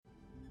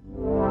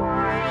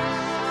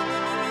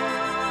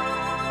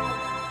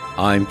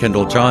I'm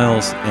Kendall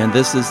Giles, and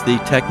this is the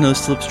Techno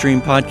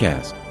Slipstream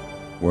Podcast,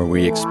 where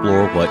we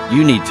explore what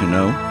you need to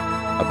know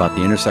about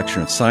the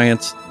intersection of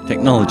science,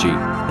 technology,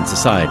 and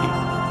society.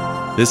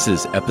 This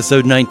is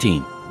episode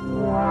 19.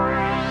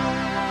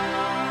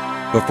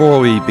 Before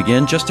we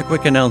begin, just a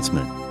quick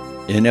announcement.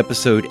 In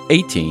episode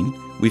 18,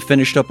 we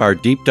finished up our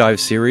deep dive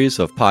series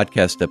of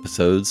podcast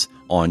episodes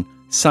on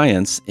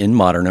science in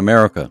modern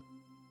America.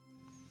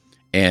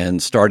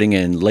 And starting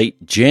in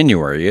late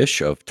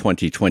January-ish of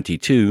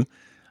 2022,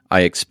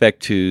 I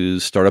expect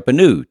to start up a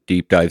new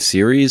deep dive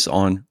series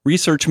on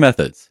research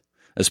methods,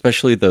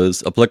 especially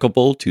those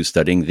applicable to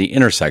studying the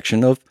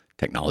intersection of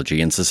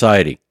technology and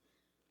society.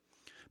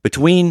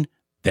 Between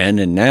then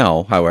and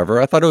now, however,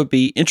 I thought it would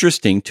be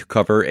interesting to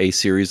cover a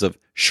series of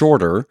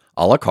shorter,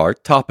 a la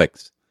carte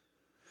topics.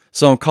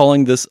 So I'm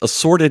calling this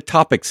Assorted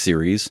Topics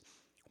series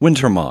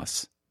Winter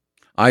Moss.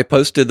 I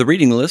posted the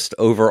reading list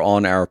over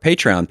on our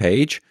Patreon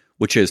page,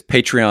 which is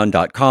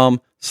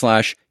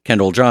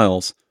patreon.com/Kendall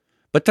Giles.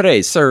 But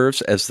today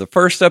serves as the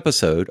first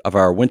episode of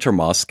our Winter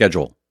Moss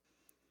schedule.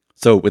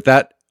 So with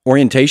that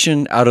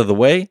orientation out of the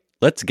way,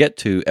 let's get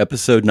to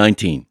episode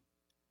 19.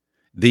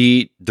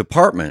 The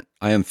department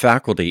I am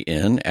faculty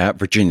in at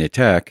Virginia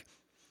Tech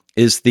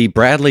is the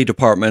Bradley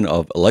Department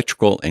of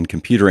Electrical and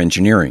Computer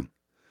Engineering,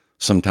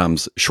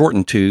 sometimes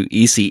shortened to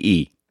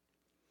ECE.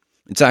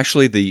 It's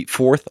actually the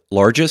fourth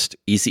largest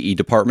ECE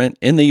department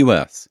in the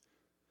U.S.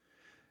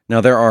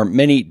 Now, there are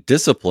many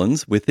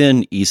disciplines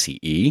within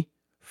ECE,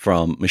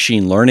 from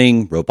machine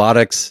learning,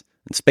 robotics,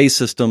 and space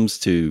systems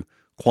to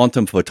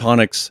quantum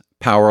photonics,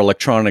 power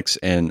electronics,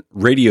 and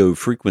radio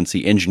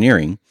frequency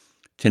engineering,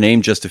 to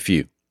name just a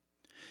few.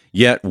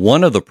 Yet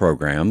one of the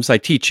programs I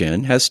teach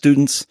in has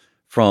students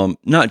from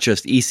not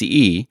just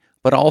ECE,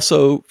 but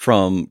also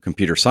from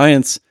computer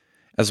science,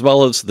 as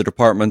well as the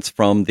departments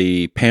from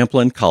the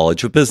Pamplin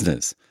College of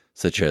Business,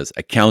 such as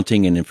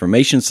accounting and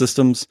information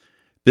systems,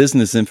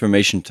 business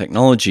information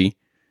technology,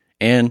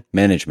 and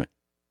management.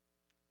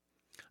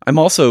 I'm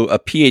also a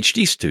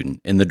PhD student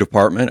in the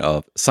Department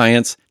of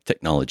Science,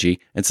 Technology,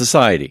 and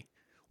Society,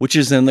 which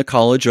is in the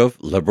College of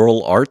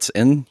Liberal Arts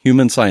and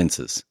Human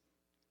Sciences.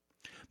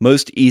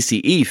 Most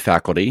ECE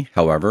faculty,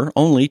 however,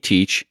 only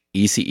teach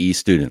ECE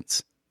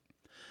students.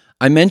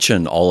 I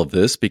mention all of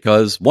this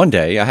because one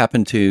day I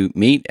happened to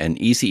meet an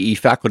ECE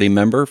faculty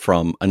member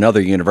from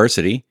another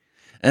university,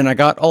 and I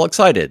got all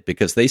excited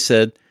because they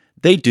said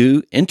they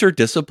do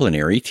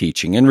interdisciplinary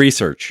teaching and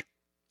research.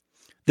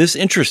 This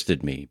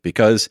interested me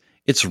because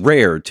it's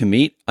rare to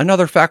meet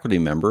another faculty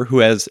member who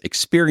has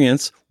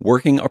experience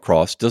working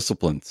across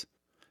disciplines.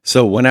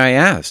 So when I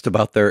asked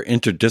about their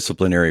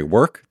interdisciplinary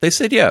work, they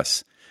said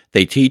yes.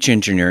 They teach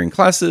engineering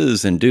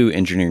classes and do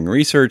engineering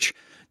research,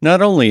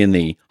 not only in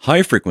the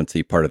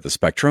high-frequency part of the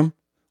spectrum,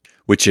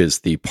 which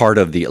is the part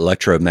of the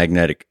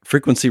electromagnetic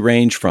frequency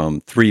range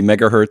from 3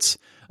 megahertz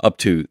up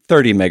to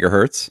 30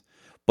 megahertz,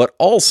 but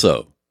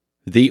also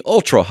the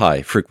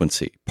ultra-high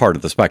frequency part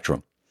of the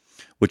spectrum,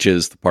 which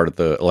is the part of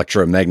the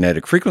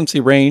electromagnetic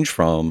frequency range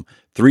from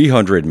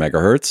 300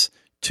 megahertz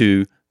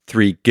to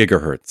 3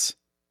 gigahertz.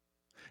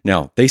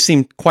 Now, they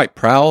seemed quite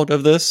proud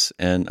of this,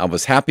 and I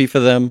was happy for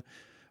them,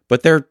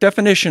 but their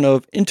definition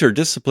of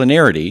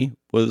interdisciplinarity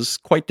was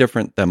quite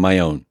different than my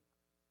own.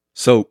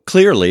 So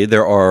clearly,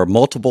 there are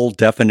multiple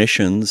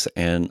definitions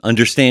and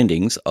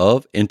understandings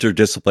of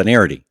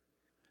interdisciplinarity.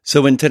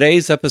 So in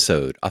today's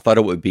episode, I thought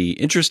it would be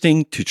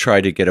interesting to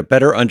try to get a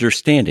better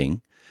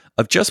understanding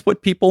of just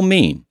what people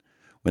mean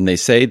when they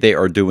say they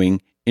are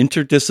doing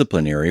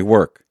interdisciplinary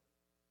work.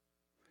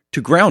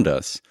 To ground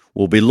us,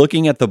 we'll be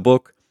looking at the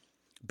book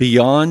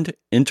Beyond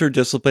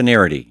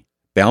Interdisciplinarity: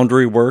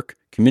 Boundary Work,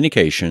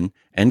 Communication,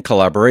 and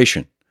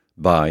Collaboration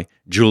by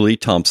Julie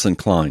Thompson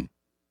Klein.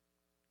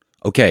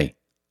 Okay,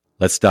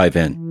 let's dive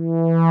in.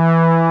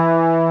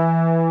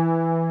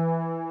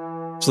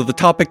 So the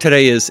topic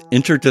today is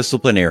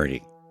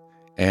interdisciplinarity.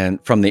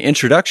 And from the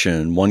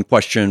introduction, one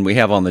question we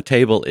have on the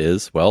table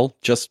is, well,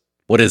 just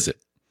what is it?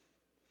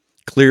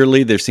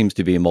 Clearly, there seems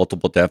to be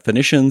multiple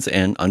definitions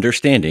and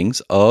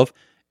understandings of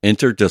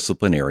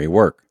interdisciplinary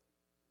work.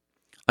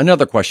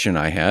 Another question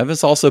I have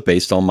is also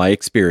based on my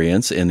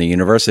experience in the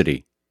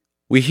university.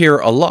 We hear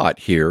a lot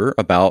here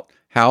about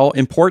how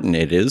important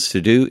it is to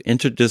do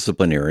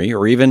interdisciplinary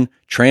or even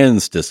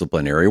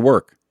transdisciplinary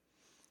work.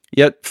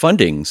 Yet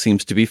funding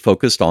seems to be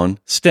focused on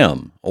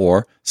STEM,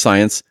 or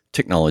science,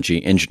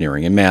 technology,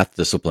 engineering, and math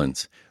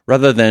disciplines,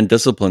 rather than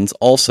disciplines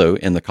also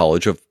in the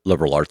College of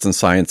Liberal Arts and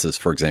Sciences,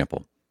 for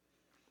example.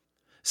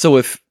 So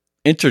if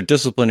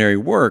interdisciplinary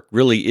work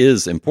really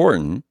is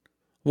important,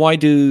 why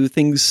do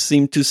things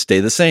seem to stay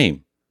the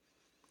same?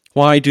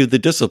 Why do the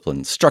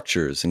disciplines,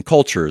 structures, and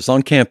cultures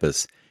on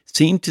campus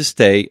seem to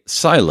stay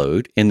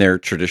siloed in their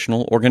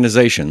traditional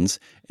organizations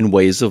and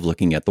ways of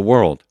looking at the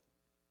world?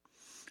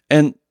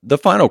 And the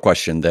final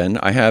question then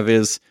I have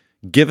is,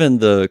 given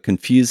the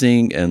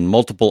confusing and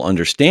multiple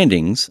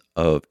understandings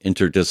of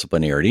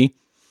interdisciplinarity,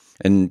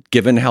 and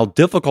given how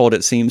difficult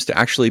it seems to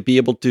actually be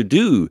able to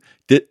do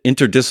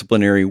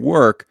interdisciplinary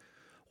work,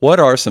 what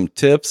are some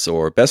tips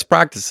or best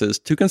practices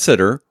to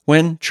consider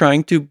when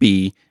trying to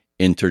be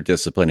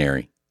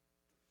interdisciplinary?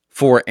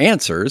 For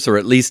answers, or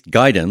at least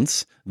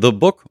guidance, the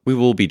book we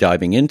will be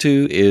diving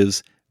into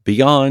is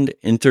Beyond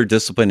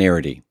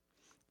Interdisciplinarity: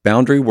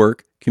 Boundary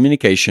Work,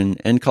 Communication,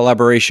 and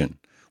Collaboration,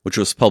 which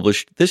was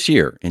published this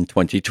year in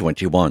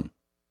 2021.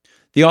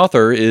 The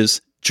author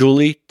is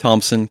Julie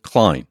Thompson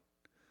Klein,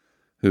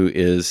 who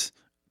is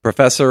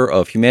Professor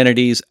of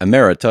Humanities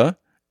Emerita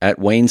at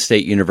Wayne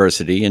State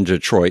University in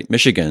Detroit,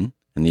 Michigan,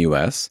 in the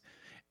U.S.,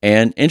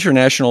 and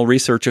International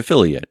Research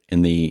Affiliate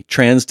in the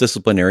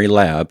Transdisciplinary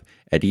Lab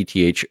at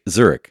ETH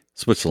Zurich,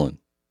 Switzerland.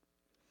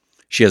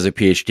 She has a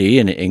PhD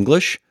in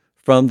English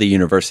from the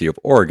University of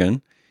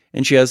Oregon,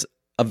 and she has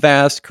a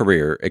vast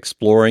career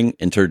exploring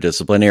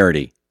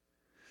interdisciplinarity.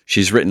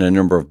 She's written a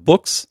number of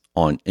books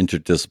on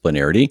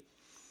interdisciplinarity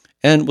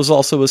and was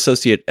also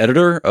associate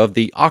editor of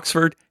the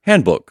Oxford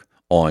Handbook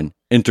on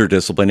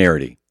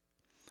Interdisciplinarity.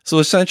 So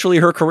essentially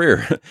her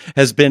career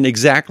has been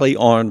exactly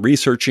on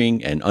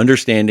researching and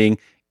understanding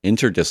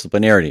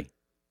interdisciplinarity.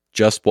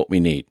 Just what we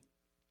need.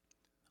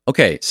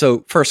 Okay,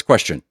 so first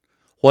question.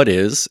 What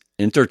is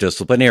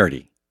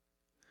interdisciplinarity?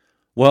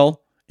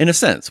 Well, in a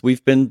sense,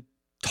 we've been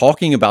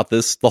talking about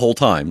this the whole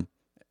time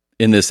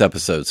in this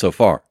episode so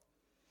far.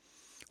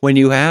 When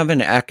you have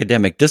an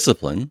academic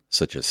discipline,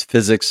 such as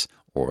physics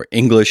or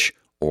English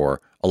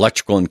or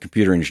electrical and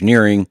computer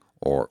engineering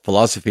or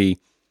philosophy,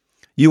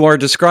 you are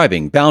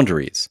describing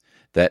boundaries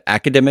that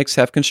academics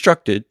have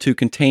constructed to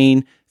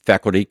contain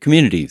faculty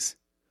communities,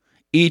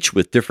 each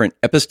with different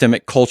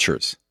epistemic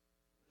cultures.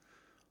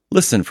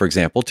 Listen, for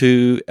example,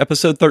 to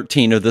episode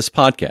 13 of this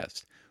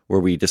podcast, where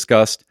we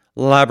discussed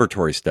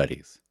laboratory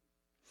studies.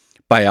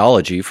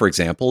 Biology, for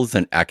example, is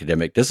an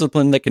academic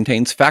discipline that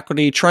contains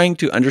faculty trying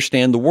to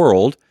understand the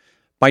world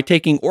by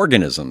taking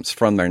organisms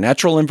from their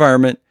natural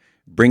environment,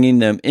 bringing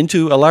them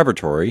into a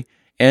laboratory,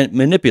 and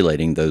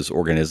manipulating those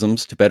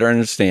organisms to better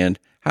understand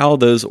how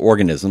those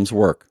organisms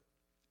work.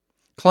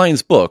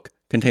 Klein's book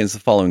contains the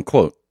following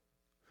quote: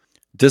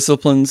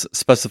 "Disciplines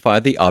specify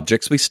the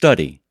objects we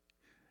study,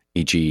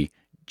 e.g.,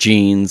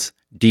 genes,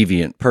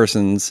 deviant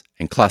persons,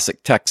 and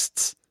classic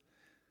texts,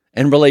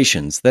 and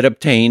relations that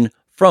obtain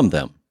from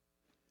them,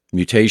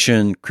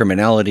 mutation,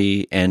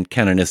 criminality, and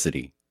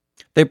canonicity.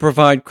 They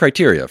provide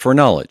criteria for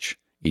knowledge,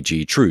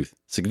 e.g., truth,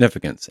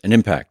 significance, and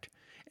impact,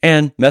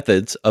 and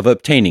methods of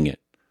obtaining it,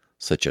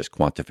 such as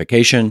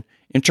quantification,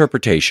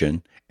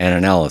 interpretation, and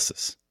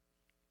analysis.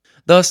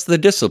 Thus, the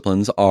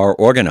disciplines are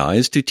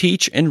organized to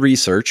teach and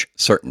research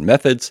certain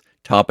methods,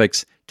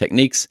 topics,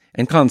 techniques,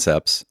 and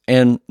concepts,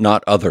 and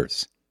not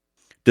others.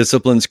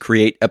 Disciplines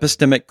create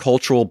epistemic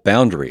cultural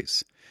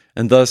boundaries,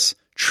 and thus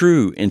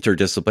true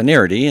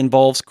interdisciplinarity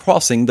involves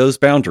crossing those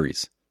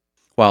boundaries.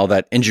 While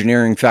that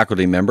engineering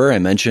faculty member I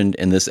mentioned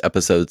in this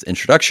episode's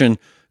introduction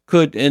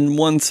could in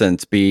one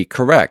sense be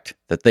correct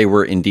that they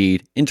were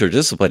indeed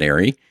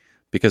interdisciplinary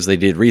because they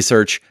did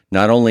research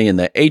not only in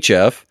the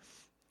HF,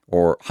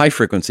 or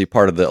high-frequency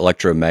part of the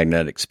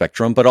electromagnetic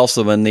spectrum, but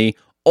also in the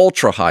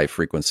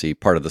ultra-high-frequency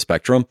part of the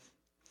spectrum.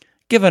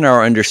 Given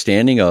our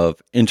understanding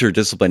of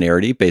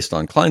interdisciplinarity based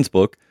on Klein's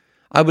book,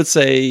 I would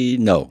say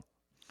no.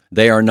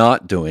 They are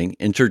not doing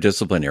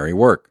interdisciplinary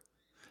work.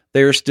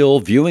 They are still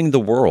viewing the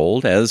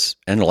world as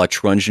an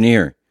electrical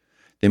engineer.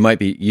 They might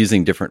be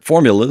using different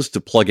formulas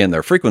to plug in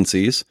their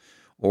frequencies,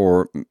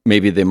 or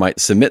maybe they might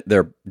submit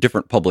their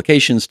different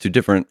publications to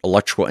different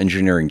electrical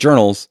engineering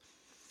journals,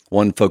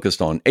 one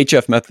focused on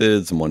HF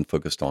methods and one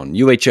focused on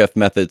UHF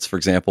methods, for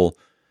example,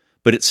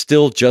 but it's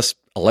still just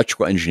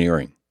electrical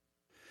engineering.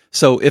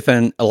 So if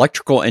an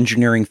electrical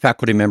engineering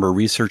faculty member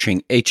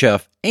researching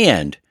HF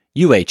and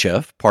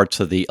UHF, parts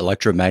of the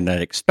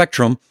electromagnetic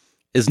spectrum,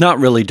 is not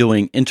really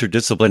doing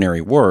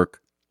interdisciplinary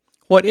work,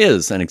 what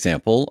is an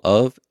example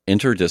of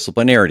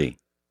interdisciplinarity?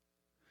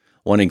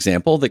 One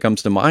example that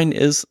comes to mind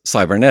is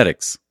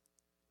cybernetics.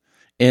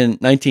 In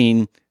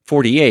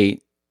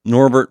 1948,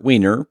 Norbert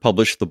Wiener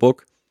published the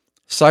book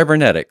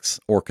Cybernetics,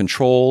 or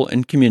Control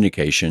and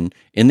Communication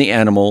in the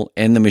Animal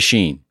and the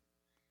Machine,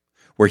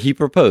 where he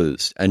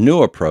proposed a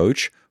new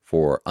approach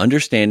for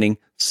understanding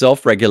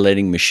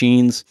self-regulating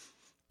machines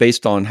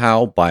based on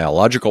how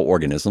biological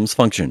organisms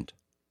functioned.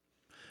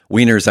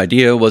 Wiener's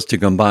idea was to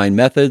combine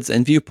methods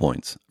and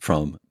viewpoints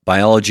from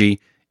biology,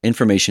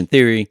 information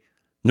theory,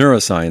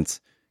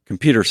 neuroscience,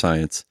 computer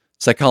science,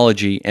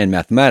 psychology, and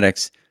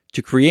mathematics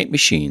to create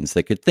machines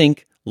that could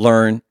think,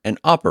 learn, and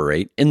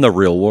operate in the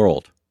real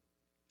world.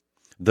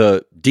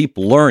 The deep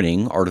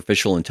learning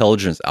artificial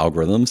intelligence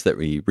algorithms that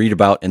we read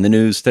about in the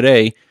news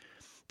today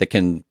that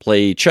can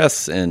play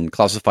chess and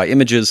classify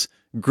images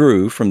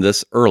grew from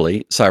this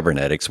early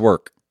cybernetics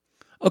work.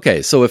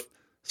 Okay, so if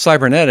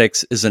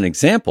cybernetics is an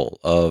example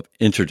of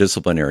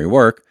interdisciplinary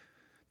work,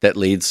 that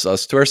leads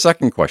us to our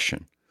second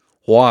question.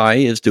 Why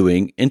is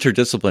doing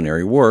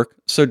interdisciplinary work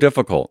so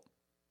difficult?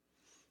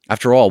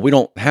 After all, we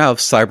don't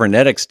have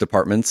cybernetics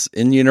departments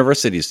in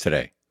universities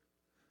today.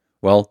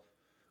 Well,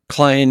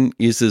 Klein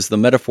uses the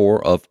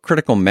metaphor of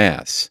critical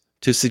mass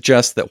to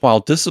suggest that while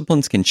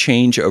disciplines can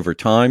change over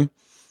time,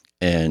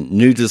 and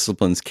new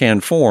disciplines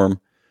can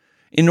form,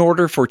 in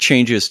order for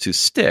changes to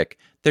stick,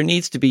 there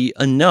needs to be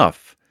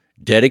enough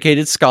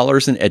dedicated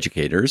scholars and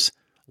educators,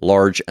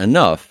 large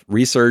enough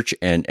research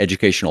and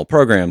educational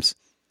programs,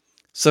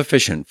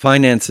 sufficient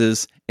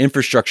finances,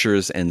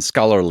 infrastructures, and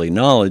scholarly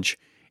knowledge,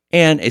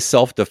 and a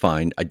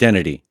self-defined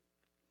identity.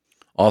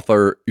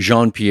 Author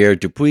Jean-Pierre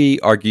Dupuy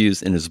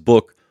argues in his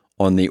book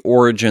on the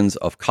origins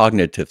of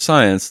cognitive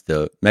science,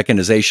 the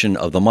mechanization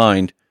of the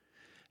mind,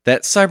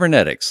 that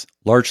cybernetics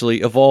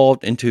largely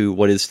evolved into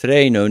what is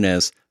today known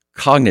as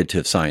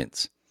cognitive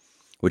science,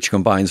 which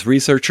combines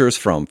researchers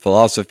from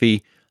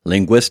philosophy,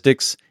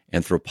 linguistics,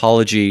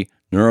 anthropology,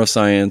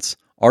 neuroscience,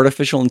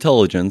 artificial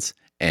intelligence,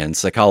 and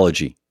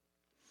psychology.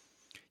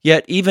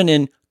 Yet even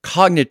in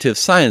cognitive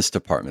science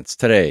departments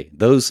today,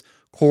 those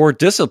core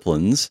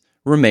disciplines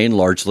remain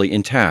largely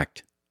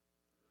intact.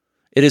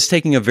 It is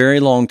taking a very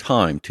long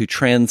time to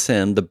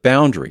transcend the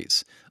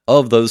boundaries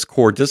of those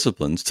core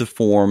disciplines to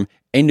form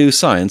a new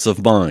science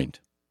of mind.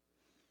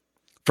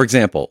 For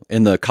example,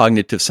 in the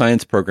cognitive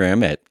science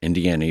program at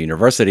Indiana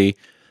University,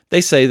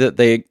 they say that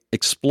they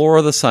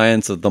explore the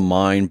science of the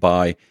mind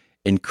by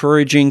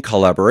encouraging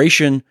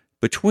collaboration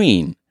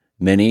between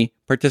many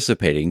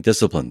participating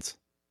disciplines.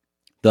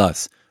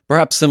 Thus,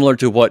 perhaps similar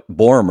to what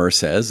Boromir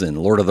says in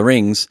Lord of the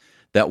Rings,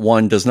 that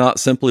one does not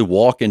simply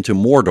walk into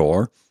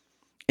Mordor,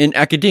 in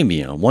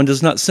academia, one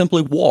does not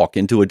simply walk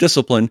into a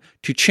discipline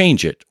to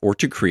change it or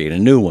to create a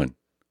new one.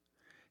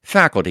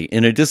 Faculty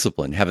in a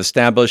discipline have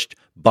established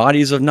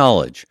bodies of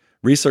knowledge,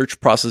 research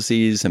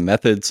processes and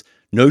methods,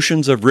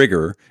 notions of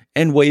rigor,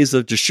 and ways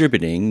of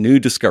distributing new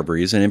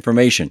discoveries and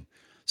information.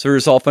 So there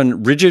is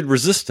often rigid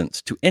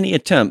resistance to any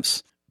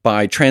attempts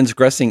by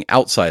transgressing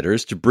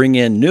outsiders to bring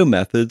in new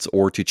methods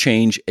or to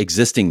change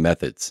existing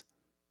methods.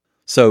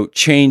 So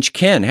change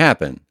can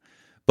happen,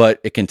 but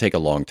it can take a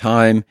long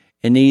time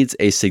and needs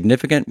a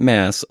significant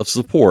mass of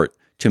support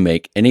to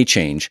make any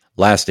change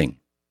lasting.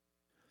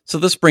 So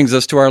this brings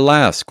us to our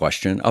last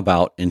question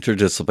about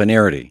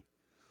interdisciplinarity.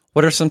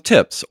 What are some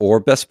tips or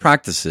best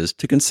practices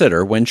to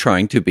consider when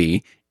trying to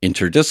be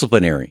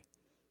interdisciplinary?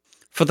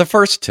 For the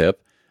first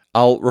tip,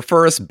 I'll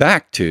refer us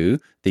back to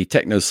the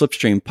Techno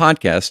Slipstream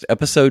podcast,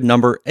 episode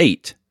number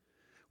 8,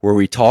 where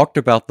we talked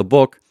about the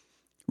book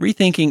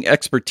Rethinking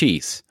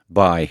Expertise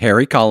by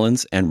Harry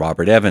Collins and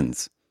Robert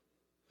Evans.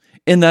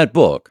 In that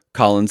book,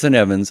 Collins and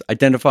Evans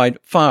identified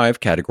 5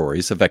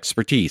 categories of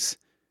expertise.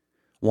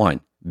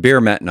 1.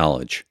 Bare mat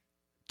knowledge.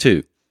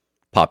 2.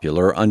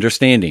 Popular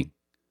understanding.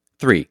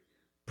 3.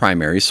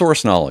 Primary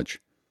source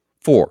knowledge.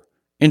 4.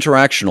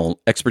 Interactional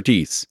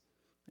expertise.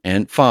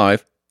 And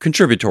 5.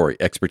 Contributory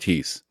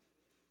expertise.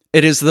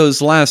 It is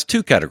those last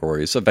 2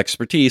 categories of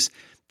expertise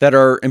that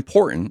are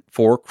important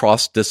for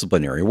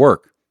cross-disciplinary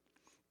work.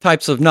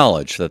 Types of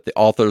knowledge that the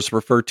authors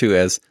refer to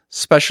as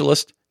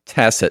specialist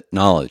tacit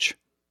knowledge.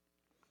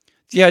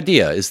 The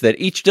idea is that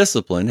each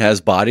discipline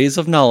has bodies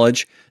of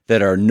knowledge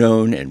that are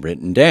known and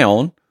written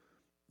down.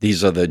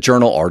 These are the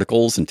journal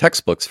articles and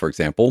textbooks, for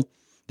example.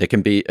 They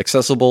can be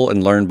accessible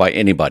and learned by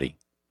anybody.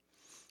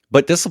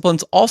 But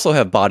disciplines also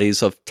have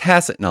bodies of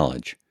tacit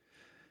knowledge.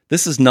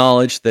 This is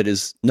knowledge that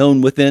is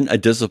known within a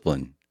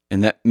discipline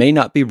and that may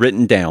not be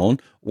written down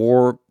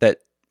or that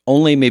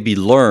only may be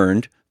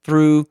learned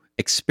through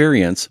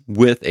experience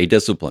with a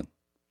discipline.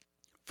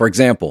 For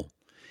example,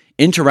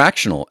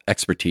 interactional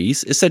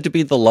expertise is said to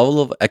be the level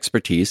of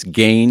expertise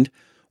gained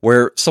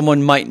where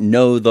someone might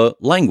know the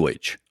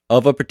language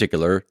of a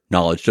particular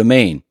knowledge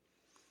domain,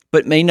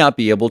 but may not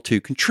be able to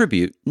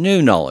contribute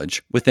new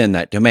knowledge within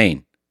that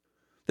domain.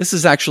 This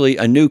is actually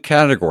a new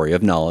category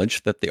of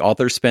knowledge that the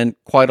authors spend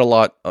quite a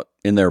lot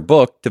in their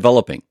book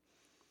developing.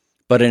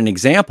 But an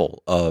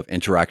example of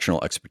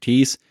interactional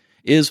expertise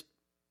is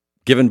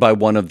given by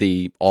one of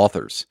the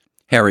authors,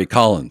 Harry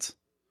Collins.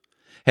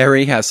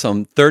 Harry has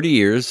some 30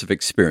 years of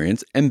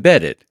experience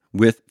embedded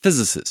with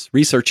physicists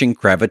researching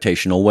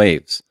gravitational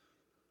waves.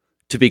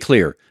 To be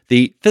clear,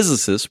 the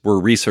physicists were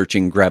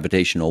researching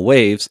gravitational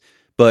waves,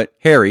 but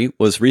Harry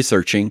was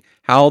researching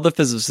how the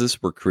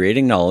physicists were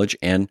creating knowledge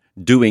and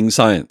doing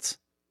science.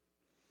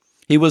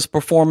 He was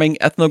performing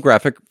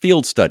ethnographic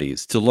field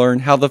studies to learn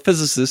how the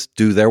physicists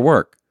do their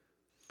work.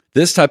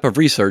 This type of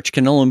research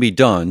can only be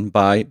done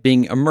by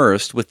being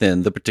immersed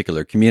within the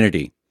particular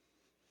community.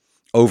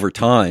 Over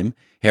time,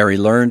 Harry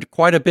learned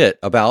quite a bit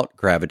about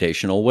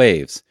gravitational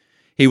waves.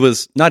 He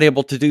was not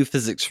able to do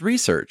physics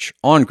research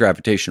on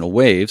gravitational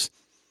waves,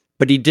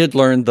 but he did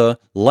learn the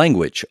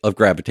language of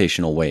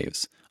gravitational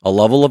waves, a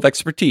level of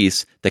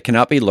expertise that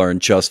cannot be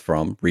learned just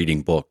from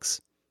reading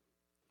books.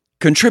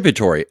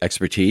 Contributory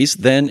expertise,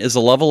 then, is a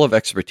level of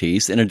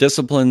expertise in a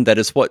discipline that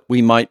is what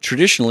we might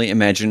traditionally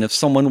imagine if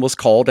someone was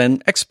called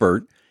an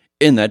expert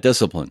in that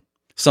discipline.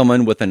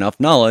 Someone with enough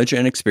knowledge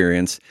and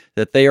experience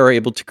that they are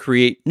able to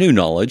create new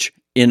knowledge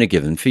in a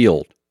given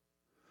field.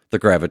 The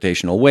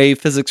gravitational wave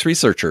physics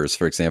researchers,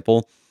 for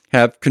example,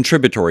 have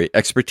contributory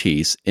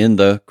expertise in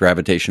the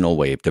gravitational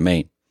wave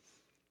domain.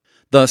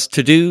 Thus,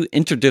 to do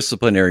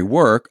interdisciplinary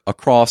work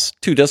across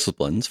 2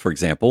 disciplines, for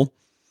example,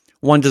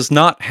 one does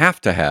not have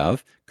to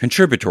have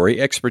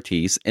contributory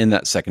expertise in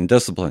that second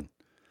discipline.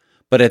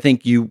 But I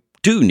think you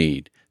do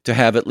need to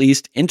have at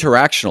least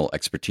interactional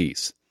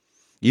expertise.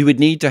 You would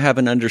need to have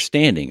an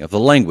understanding of the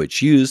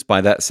language used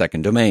by that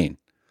second domain,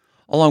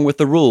 along with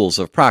the rules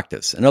of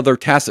practice and other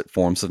tacit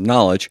forms of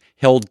knowledge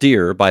held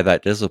dear by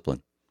that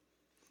discipline.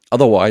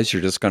 Otherwise,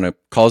 you're just going to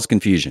cause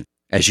confusion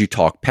as you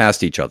talk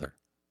past each other.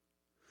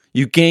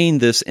 You gain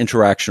this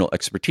interactional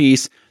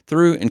expertise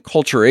through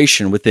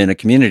enculturation within a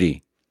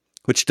community,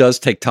 which does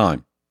take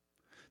time.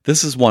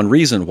 This is one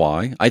reason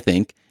why, I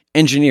think,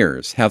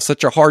 engineers have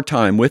such a hard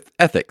time with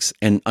ethics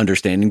and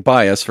understanding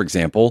bias, for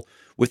example,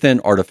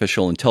 within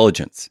artificial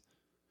intelligence.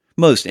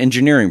 Most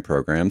engineering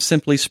programs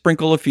simply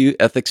sprinkle a few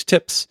ethics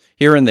tips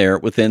here and there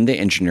within the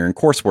engineering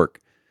coursework,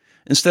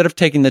 instead of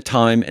taking the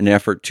time and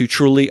effort to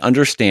truly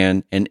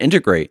understand and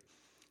integrate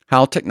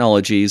how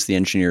technologies the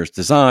engineers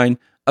design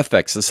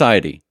affect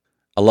society,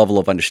 a level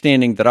of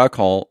understanding that I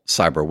call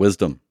cyber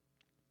wisdom.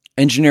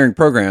 Engineering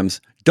programs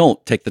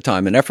don't take the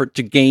time and effort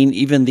to gain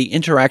even the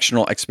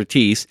interactional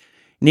expertise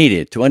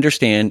needed to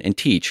understand and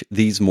teach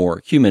these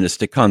more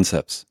humanistic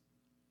concepts.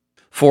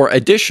 For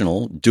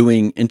additional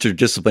doing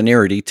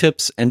interdisciplinarity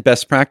tips and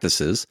best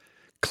practices,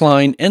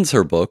 Klein ends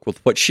her book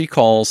with what she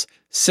calls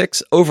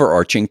 6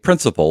 overarching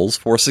principles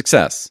for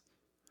success: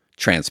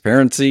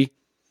 transparency,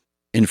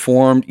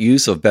 informed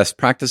use of best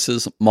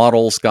practices,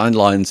 models,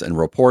 guidelines, and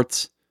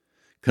reports,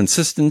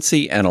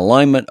 consistency and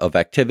alignment of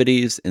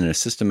activities in a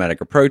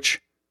systematic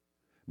approach,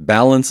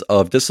 balance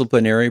of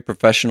disciplinary,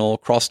 professional,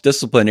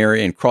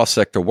 cross-disciplinary, and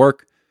cross-sector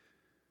work,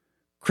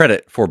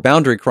 credit for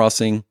boundary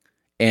crossing,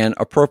 and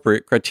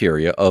appropriate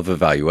criteria of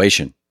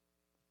evaluation.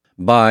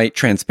 By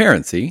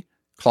transparency,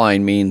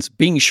 Klein means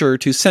being sure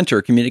to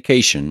center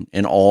communication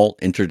in all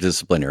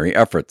interdisciplinary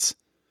efforts.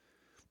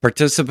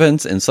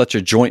 Participants in such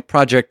a joint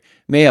project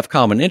may have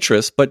common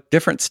interests but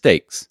different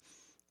stakes,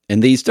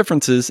 and these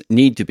differences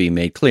need to be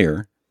made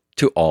clear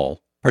to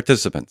all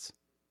participants.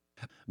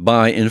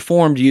 By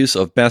informed use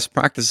of best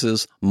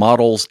practices,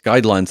 models,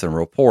 guidelines, and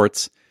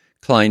reports,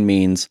 Klein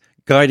means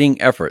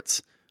guiding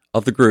efforts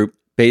of the group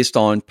based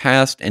on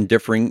past and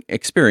differing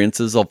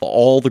experiences of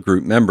all the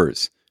group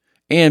members,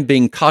 and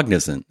being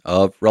cognizant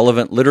of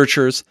relevant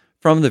literatures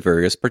from the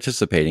various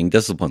participating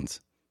disciplines.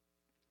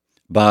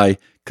 By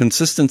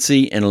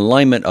consistency and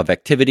alignment of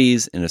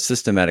activities in a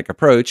systematic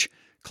approach,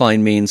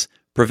 Klein means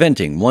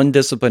preventing one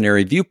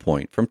disciplinary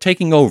viewpoint from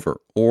taking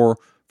over or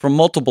from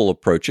multiple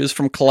approaches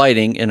from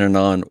colliding in a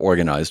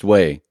non-organized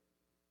way.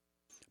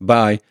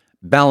 By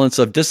balance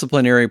of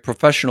disciplinary,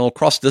 professional,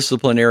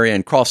 cross-disciplinary,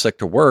 and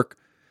cross-sector work,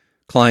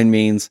 Klein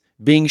means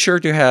being sure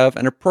to have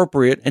an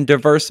appropriate and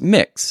diverse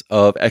mix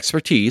of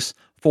expertise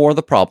for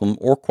the problem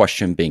or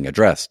question being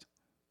addressed.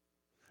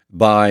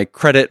 By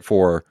credit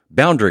for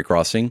boundary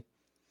crossing,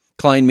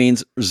 Klein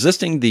means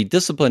resisting the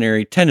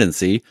disciplinary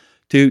tendency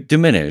to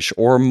diminish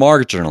or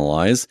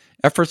marginalize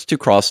efforts to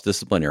cross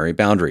disciplinary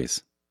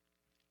boundaries.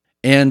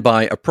 And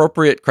by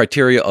appropriate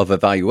criteria of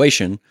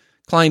evaluation,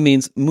 Klein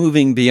means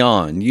moving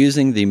beyond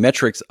using the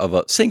metrics of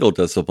a single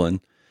discipline,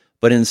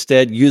 but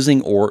instead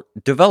using or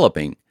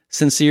developing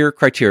sincere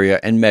criteria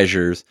and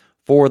measures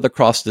for the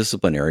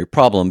cross-disciplinary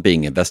problem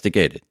being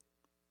investigated.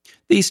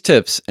 These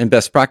tips and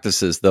best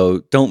practices, though,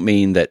 don't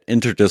mean that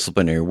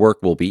interdisciplinary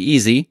work will be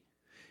easy.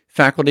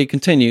 Faculty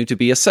continue to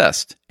be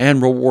assessed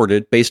and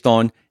rewarded based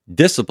on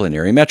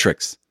disciplinary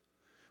metrics,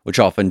 which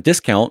often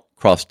discount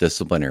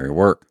cross-disciplinary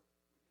work.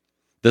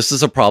 This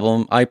is a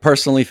problem I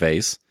personally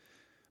face,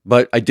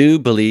 but I do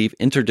believe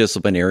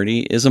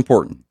interdisciplinarity is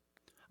important.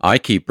 I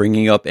keep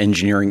bringing up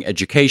engineering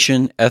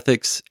education,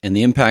 ethics, and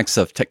the impacts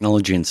of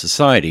technology in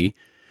society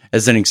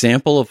as an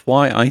example of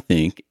why I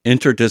think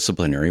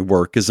interdisciplinary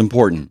work is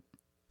important.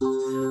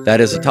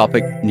 That is a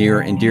topic near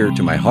and dear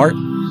to my heart,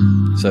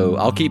 so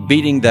I'll keep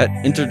beating that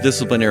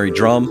interdisciplinary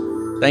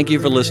drum. Thank you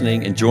for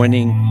listening and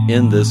joining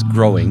in this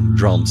growing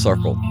drum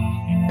circle.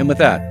 And with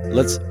that,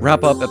 let's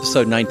wrap up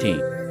episode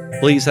 19.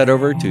 Please head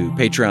over to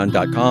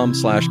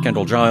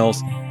patreon.com/Kendall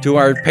Giles to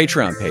our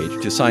Patreon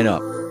page to sign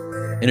up.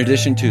 In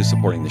addition to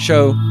supporting the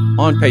show,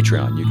 on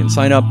Patreon you can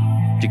sign up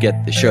to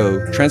get the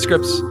show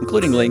transcripts,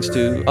 including links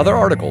to other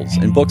articles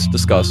and books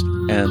discussed,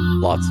 and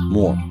lots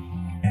more.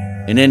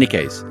 In any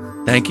case,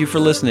 thank you for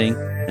listening,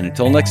 and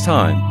until next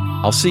time,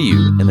 I'll see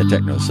you in the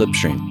Techno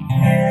Slipstream.